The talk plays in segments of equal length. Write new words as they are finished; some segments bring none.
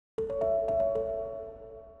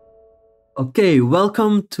Okay,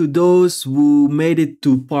 welcome to those who made it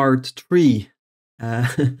to part 3. Uh,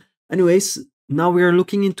 anyways, now we are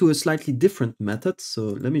looking into a slightly different method,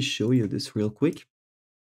 so let me show you this real quick.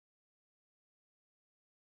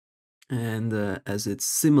 And as it's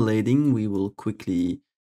simulating, we will quickly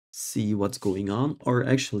see what's going on. Or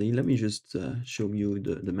actually, let me just show you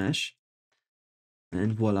the mesh.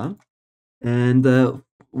 And voila. And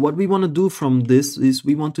what we want to do from this is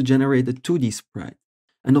we want to generate a 2D sprite.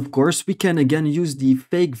 And of course, we can again use the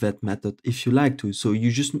fake vet method if you like to. So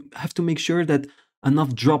you just have to make sure that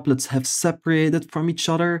enough droplets have separated from each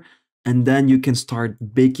other. And then you can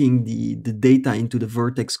start baking the data into the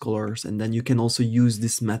vertex colors. And then you can also use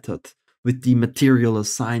this method with the material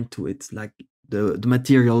assigned to it, like the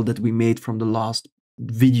material that we made from the last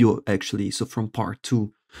video, actually. So from part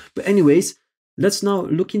 2. But anyways, let's now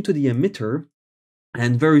look into the emitter.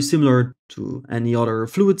 And very similar to any other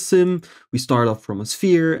fluid sim, we start off from a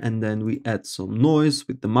sphere and then we add some noise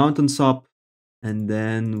with the mountain sub. And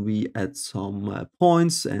then we add some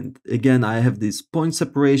points. And again, I have this point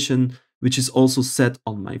separation, which is also set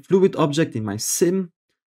on my fluid object in my sim.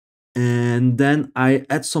 And then I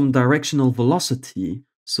add some directional velocity.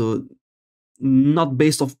 So not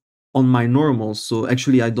based on my normals. So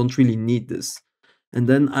actually, I don't really need this. And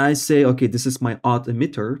then I say, okay, this is my odd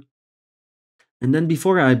emitter. And then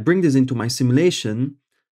before I bring this into my simulation,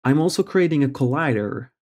 I'm also creating a collider.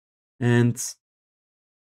 And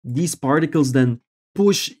these particles then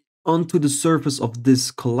push onto the surface of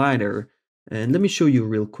this collider. And let me show you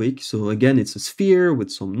real quick. So again, it's a sphere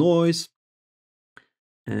with some noise.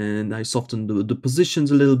 And I soften the positions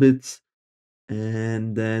a little bit.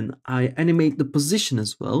 And then I animate the position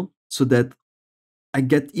as well, so that I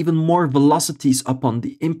get even more velocities upon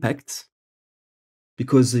the impact,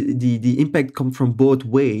 because the impact comes from both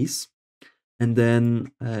ways. And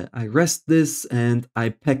then I rest this and I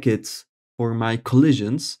pack it for my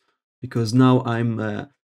collisions, because now I'm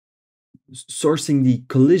sourcing the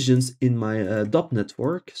collisions in my dot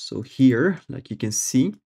network. So here, like you can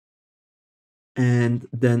see. And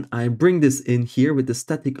then I bring this in here with the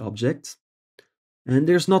static object. And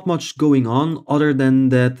there's not much going on other than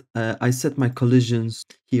that I set my collisions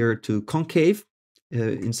here to concave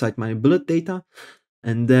inside my bullet data.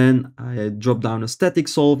 And then I drop down a static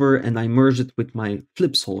solver and I merge it with my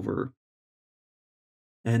flip solver.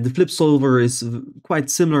 And the flip solver is quite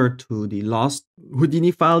similar to the last Houdini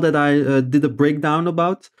file that I did a breakdown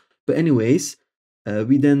about. But anyways,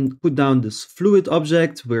 we then put down this fluid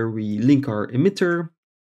object where we link our emitter.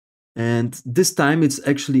 And this time it's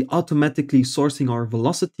actually automatically sourcing our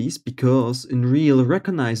velocities, because Unreal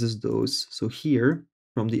recognizes those. So here,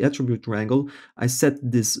 from the attribute wrangle, I set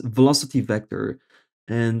this velocity vector,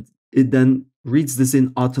 and it then reads this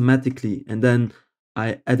in automatically. And then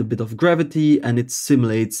I add a bit of gravity and it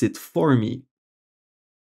simulates it for me.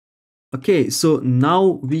 Okay, so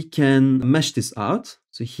now we can mesh this out.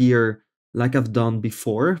 So here, like I've done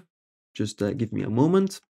before, just give me a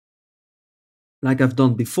moment. Like I've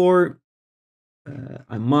done before,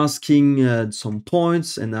 I'm masking some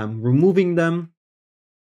points and I'm removing them.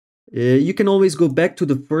 You can always go back to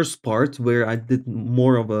the first part where I did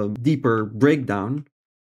more of a deeper breakdown,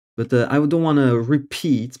 but I don't want to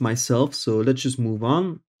repeat myself, so let's just move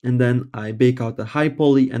on. And then I bake out the high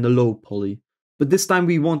poly and the low poly. But this time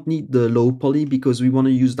we won't need the low poly because we want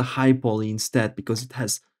to use the high poly instead, because it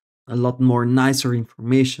has a lot more nicer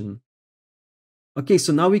information. Okay,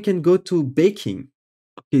 so now we can go to baking.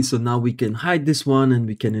 Okay, so now we can hide this one and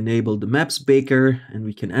we can enable the MapsBaker and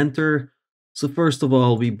we can enter. So first of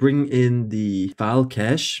all, we bring in the file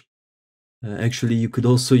cache. Actually, you could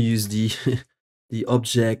also use the the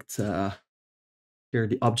object here,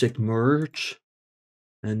 the object merge,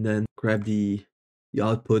 and then grab the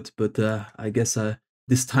output. But I guess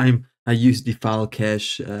this time I use the file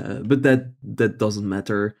cache, but that doesn't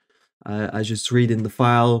matter. I just read in the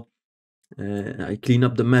file. I clean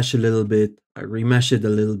up the mesh a little bit, I remesh it a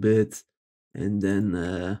little bit, and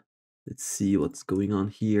then let's see what's going on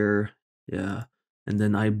here. Yeah, and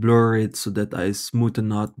then I blur it so that I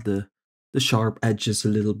smoothen out the sharp edges a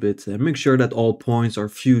little bit and make sure that all points are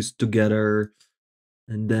fused together.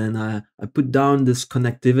 And then I put down this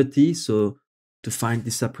connectivity, so to find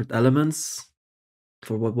the separate elements.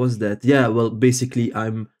 For what was that? Yeah, well, basically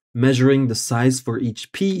I'm measuring the size for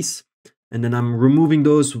each piece, and then I'm removing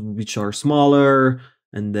those which are smaller.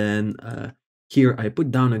 And then here I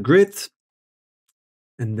put down a grid,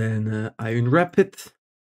 and then I unwrap it,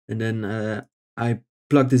 and then I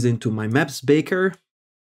plug this into my MapsBaker.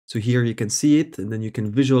 So here you can see it, and then you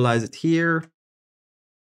can visualize it here.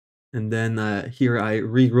 And then here I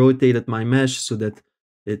re-rotated my mesh so that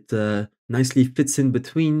it nicely fits in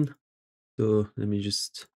between. So let me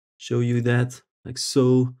just show you that, like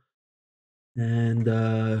so. And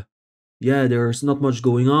yeah, there's not much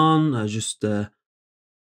going on. I just have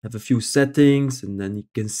a few settings, and then you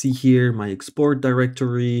can see here my export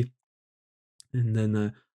directory, and then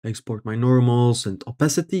I export my normals and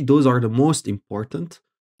opacity. Those are the most important.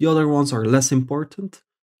 The other ones are less important,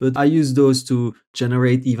 but I use those to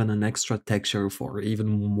generate even an extra texture for even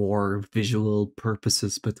more visual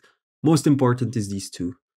purposes. But most important is these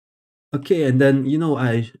two. Okay, and then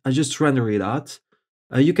I just render it out.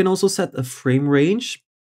 You can also set a frame range.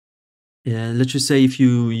 Let's just say if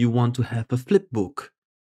you want to have a flip book,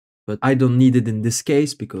 but I don't need it in this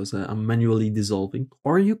case because I'm manually dissolving.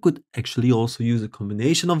 Or you could actually also use a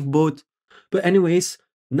combination of both. But anyways,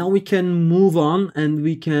 now we can move on and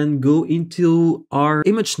we can go into our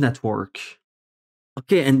image network.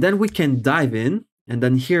 Okay, and then we can dive in, and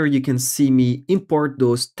then here you can see me import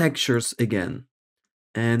those textures again.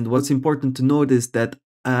 And what's important to note is that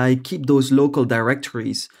I keep those local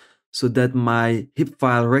directories so that my hip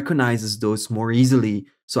file recognizes those more easily.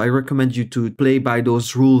 So I recommend you to play by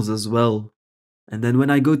those rules as well. And then when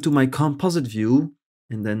I go to my composite view,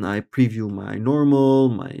 and then I preview my normal,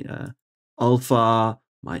 my alpha,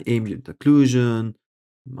 my ambient occlusion,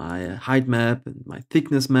 my height map, and my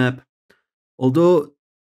thickness map. Although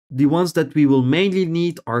the ones that we will mainly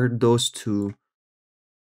need are those two.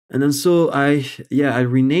 And then so I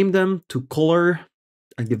rename them to color.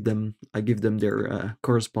 I give them their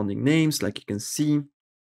corresponding names, like you can see.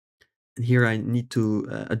 And here I need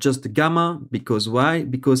to adjust the gamma, because why?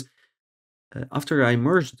 Because after I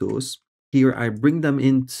merge those, here I bring them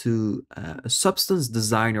into a substance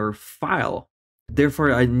designer file.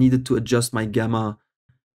 Therefore, I needed to adjust my gamma.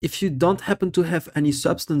 If you don't happen to have any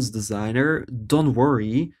substance designer, don't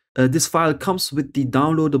worry. This file comes with the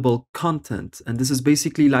downloadable content, and this is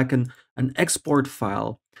basically like an export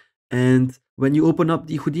file. And when you open up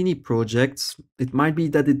the Houdini project, it might be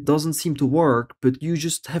that it doesn't seem to work, but you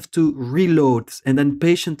just have to reload and then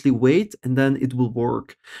patiently wait, and then it will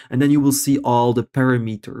work. And then you will see all the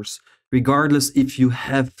parameters, regardless if you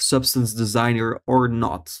have Substance Designer or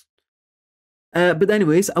not. But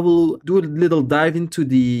anyways, I will do a little dive into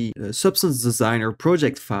the Substance Designer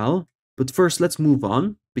project file. But first, let's move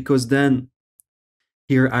on, because then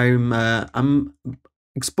here I'm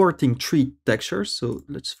exporting 3 textures. So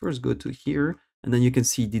let's first go to here, and then you can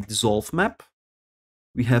see the dissolve map.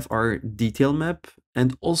 We have our detail map,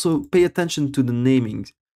 and also pay attention to the naming.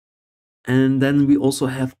 And then we also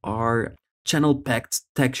have our channel packed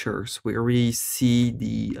textures, where we see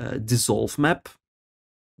the dissolve map.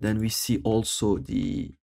 Then we see also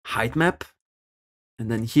the height map.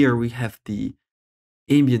 And then here we have the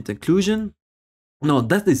ambient occlusion. No,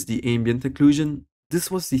 that is the ambient occlusion.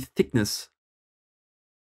 This was the thickness.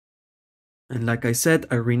 And like I said,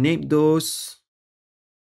 I renamed those,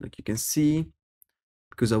 like you can see,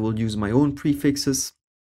 because I will use my own prefixes.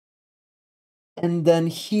 And then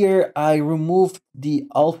here I removed the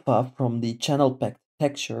alpha from the channel pack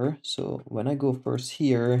texture. So when I go first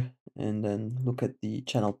here and then look at the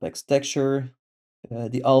channel packs texture,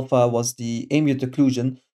 the alpha was the ambient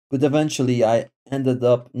occlusion, but eventually I ended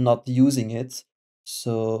up not using it.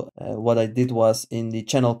 So what I did was, in the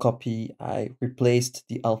channel copy, I replaced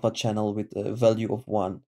the alpha channel with a value of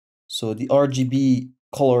 1. So the RGB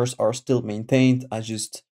colors are still maintained. I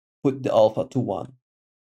just put the alpha to 1.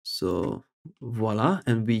 So voila,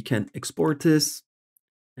 and we can export this,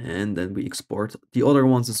 and then we export the other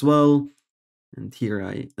ones as well. And here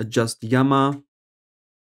I adjust the gamma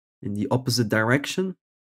in the opposite direction.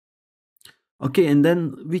 Okay, and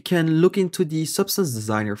then we can look into the Substance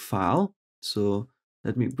Designer file. So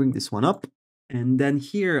let me bring this one up. And then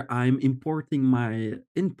here I'm importing my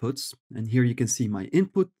inputs. And here you can see my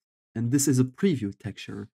input. And this is a preview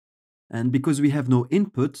texture. And because we have no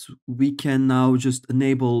input, we can now just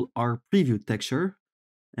enable our preview texture.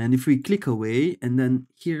 And if we click away, and then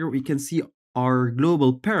here we can see our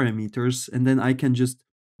global parameters. And then I can just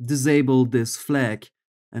disable this flag.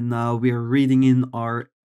 And now we are reading in our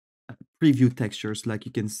preview textures, like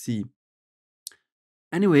you can see.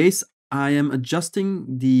 Anyways, I am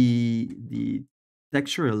adjusting the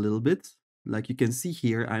texture a little bit. Like you can see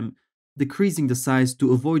here, I'm decreasing the size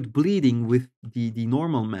to avoid bleeding with the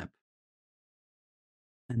normal map.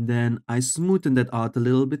 And then I smoothen that out a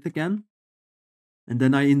little bit again. And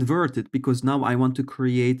then I invert it, because now I want to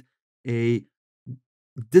create a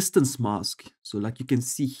distance mask. So like you can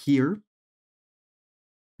see here,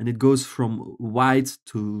 and it goes from white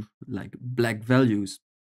to like black values.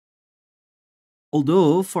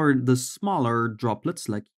 Although for the smaller droplets,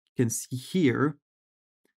 like you can see here,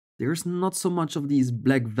 there's not so much of these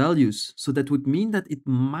black values. So that would mean that it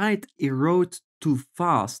might erode too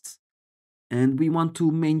fast. And we want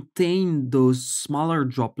to maintain those smaller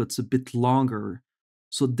droplets a bit longer.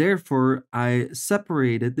 So therefore, I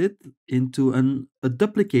separated it into a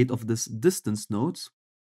duplicate of this distance node.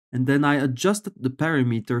 And then I adjusted the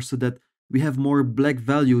parameter so that we have more black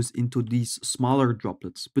values into these smaller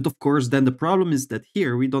droplets. But of course, then the problem is that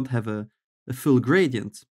here we don't have a full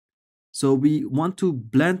gradient. So we want to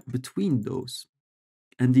blend between those.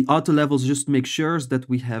 And the auto levels just make sure that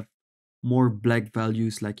we have more black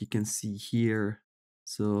values like you can see here.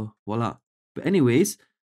 So voila. But anyways,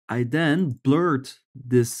 I then blurred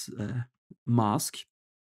this mask,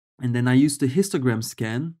 and then I used the histogram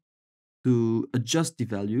scan to adjust the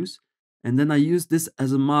values. And then I use this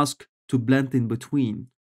as a mask to blend in between.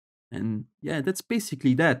 And yeah, that's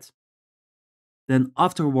basically that. Then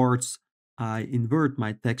afterwards, I invert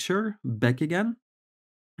my texture back again.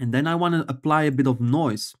 And then I want to apply a bit of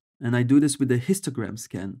noise. And I do this with the histogram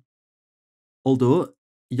scan. Although,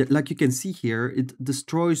 like you can see here, it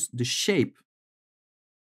destroys the shape.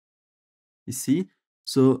 You see?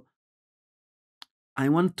 So I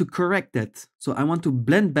want to correct that. So I want to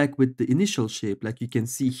blend back with the initial shape. Like you can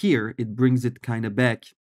see here, it brings it kind of back.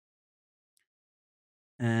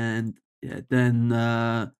 And yeah, then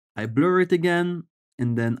I blur it again.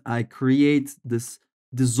 And then I create this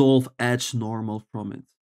dissolve edge normal from it.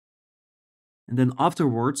 And then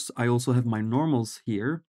afterwards, I also have my normals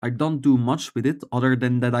here. I don't do much with it other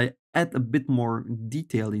than that I add a bit more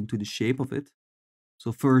detail into the shape of it.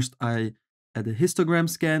 So first I add a histogram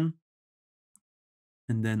scan,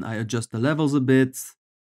 and then I adjust the levels a bit.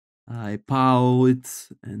 I pow it,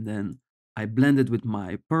 and then I blend it with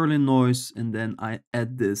my Perlin noise, and then I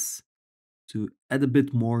add this to add a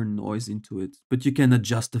bit more noise into it. But you can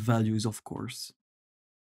adjust the values, of course.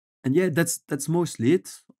 And yeah, that's mostly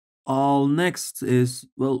it. All next is,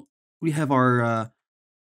 well, we have our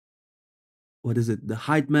what is it? The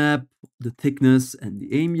height map, the thickness, and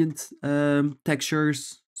the ambient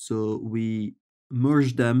textures. So we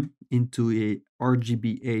merge them into a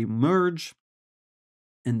RGBA merge.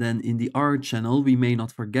 And then in the R channel, we may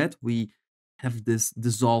not forget, we have this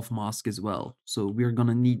dissolve mask as well. So we're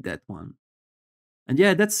gonna need that one. And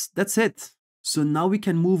yeah, that's it. So now we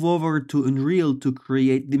can move over to Unreal to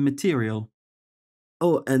create the material.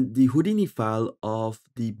 Oh, and the Houdini file of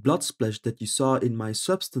the blood splash that you saw in my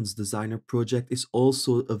Substance Designer project is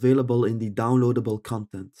also available in the downloadable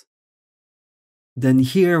content. Then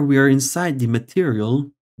here we are inside the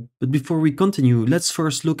material, but before we continue, let's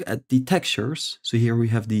first look at the textures. So here we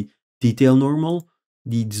have the detail normal,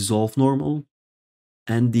 the dissolve normal,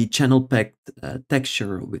 and the channel packed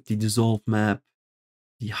texture with the dissolve map,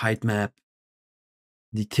 the height map,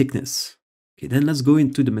 the thickness. Okay, then let's go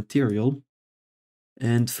into the material.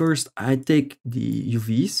 And first I take the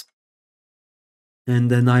UVs, and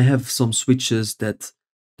then I have some switches that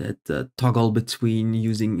toggle between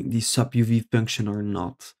using the sub UV function or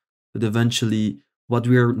not. But eventually what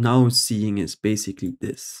we are now seeing is basically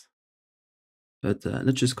this. But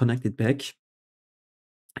let's just connect it back.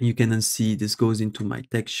 You can then see this goes into my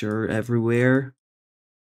texture everywhere.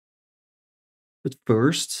 But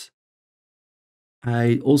first,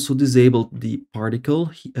 I also disabled the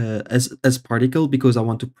particle as particle because I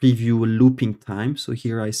want to preview a looping time. So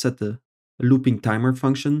here I set a looping timer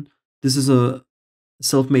function. This is a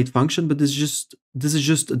self-made function, but this is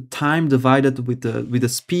just a time divided with the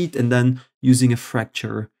speed and then using a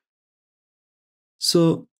fracture.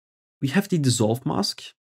 So we have the dissolve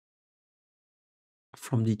mask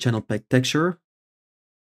from the channel pack texture,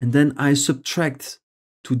 and then I subtract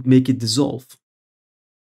to make it dissolve.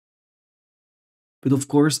 But of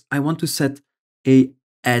course, I want to set a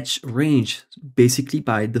edge range, basically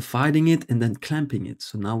by dividing it and then clamping it.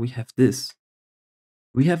 So now we have this.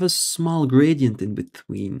 We have a small gradient in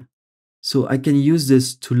between. So I can use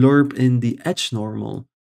this to lerp in the edge normal.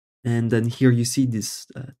 And then here you see this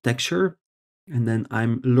texture. And then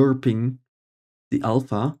I'm lerping the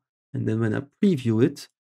alpha. And then when I preview it,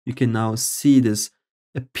 you can now see this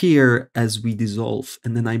appear as we dissolve.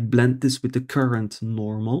 And then I blend this with the current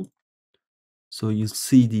normal. So you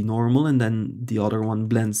see the normal and then the other one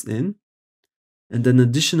blends in. And then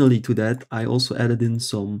additionally to that, I also added in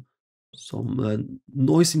some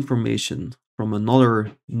noise information from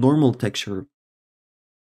another normal texture.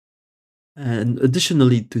 And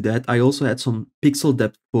additionally to that, I also had some pixel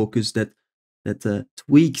depth focus that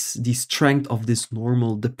tweaks the strength of this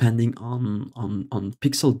normal depending on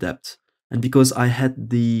pixel depth. And because I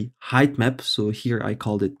had the height map, so here I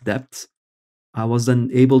called it depth, I was then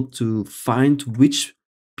able to find which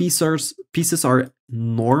pieces are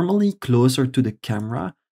normally closer to the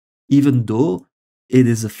camera even though it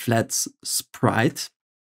is a flat sprite.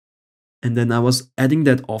 And then I was adding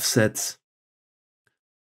that offset,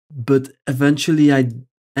 but eventually I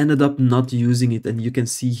ended up not using it. And you can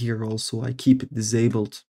see here also, I keep it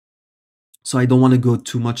disabled. So I don't want to go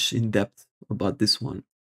too much in depth about this one.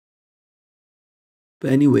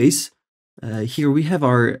 But anyways, here we have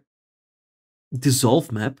our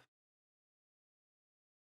dissolve map.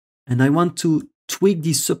 And I want to tweak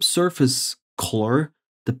the subsurface color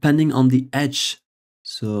depending on the edge.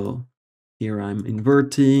 So here I'm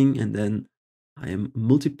inverting, and then I am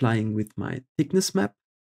multiplying with my thickness map.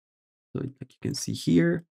 So like you can see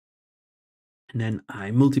here. And then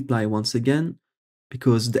I multiply once again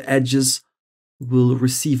because the edges will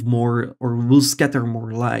receive more or will scatter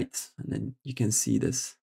more light. And then you can see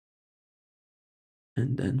this.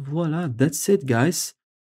 And then voila, that's it, guys.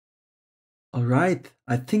 All right,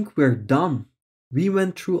 I think we're done. We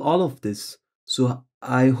went through all of this. So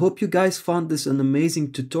I hope you guys found this an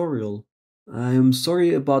amazing tutorial. I am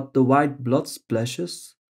sorry about the white blood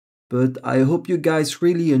splashes, but I hope you guys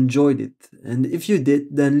really enjoyed it. And if you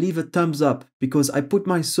did, then leave a thumbs up, because I put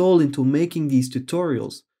my soul into making these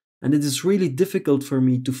tutorials, and it is really difficult for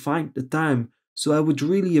me to find the time. So I would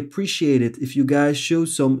really appreciate it if you guys show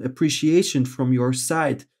some appreciation from your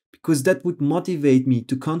side, because that would motivate me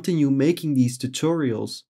to continue making these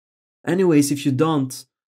tutorials. Anyways, if you don't,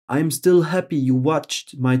 I'm still happy you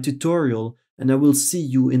watched my tutorial, and I will see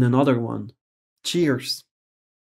you in another one. Cheers!